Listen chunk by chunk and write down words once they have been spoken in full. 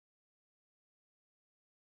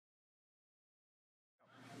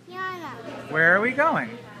Where are we going?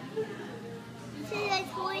 To the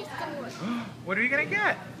toy store. What are you gonna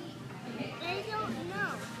get? I don't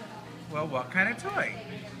know. Well, what kind of toy?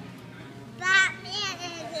 Batman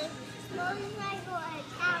and a motorcycle and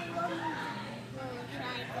Catwoman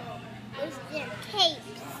motorcycle with their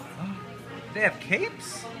capes. They have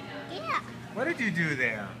capes? Yeah. What did you do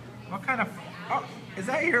there? What kind of... Oh, is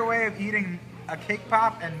that your way of eating a cake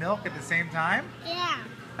pop and milk at the same time? Yeah.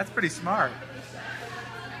 That's pretty smart.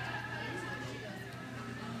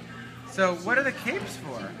 So, what are the capes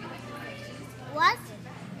for? What?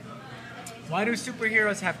 Why do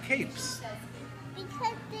superheroes have capes?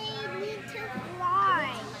 Because they need to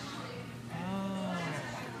fly. Oh.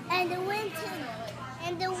 And the wind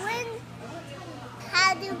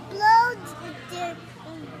had to blow their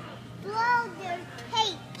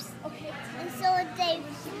capes. And so they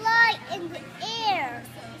fly in the air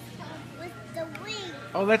with the wings.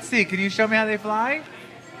 Oh, let's see. Can you show me how they fly?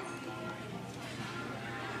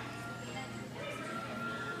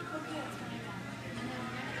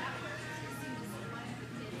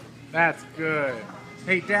 That's good.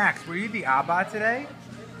 Hey, Dax, were you the Abba today?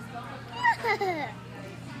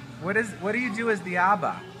 What do you do as the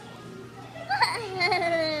Abba?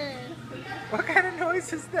 What kind of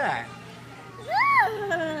noise is that?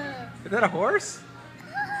 Is that a horse?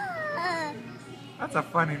 That's a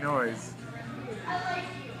funny noise.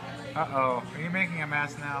 Uh-oh. Are you making a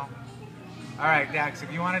mess now? Alright, Dax,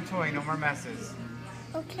 if you want a toy, no more messes.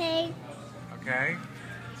 Okay. Okay?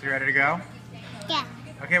 So you ready to go? Yeah.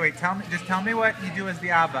 Okay, wait, just tell me what you do as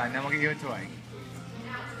the Abba, and then we'll get you a toy.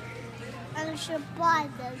 I should buy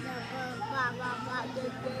the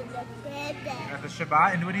At the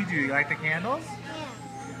Shabbat, and what do? You like the candles? Yeah.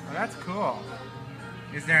 Oh, that's cool.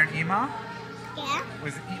 Is there an Ima? Yeah.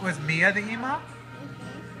 Was Mia the Ima?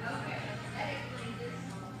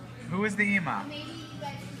 Who is the Ima?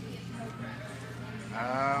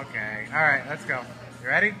 Okay. Alright, let's go. You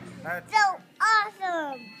ready? So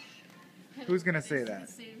awesome. Who's gonna say that?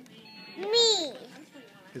 Me.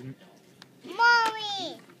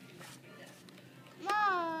 Mommy.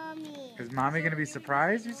 Mommy. Is Mommy gonna be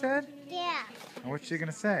surprised, you said? Yeah. And what's she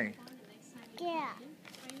gonna say? Yeah.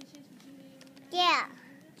 Yeah.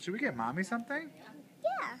 Should we get Mommy something?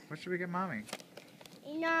 Yeah. What should we get Mommy?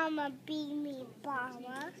 Mama beat me,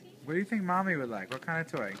 Mama. What do you think Mommy would like? What kind of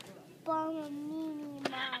toy? Mama, me,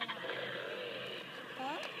 Mama.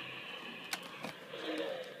 Huh?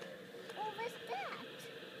 What was that?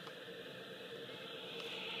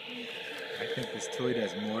 I think this toy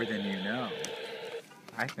does more than you know.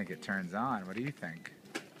 I think it turns on. What do you think?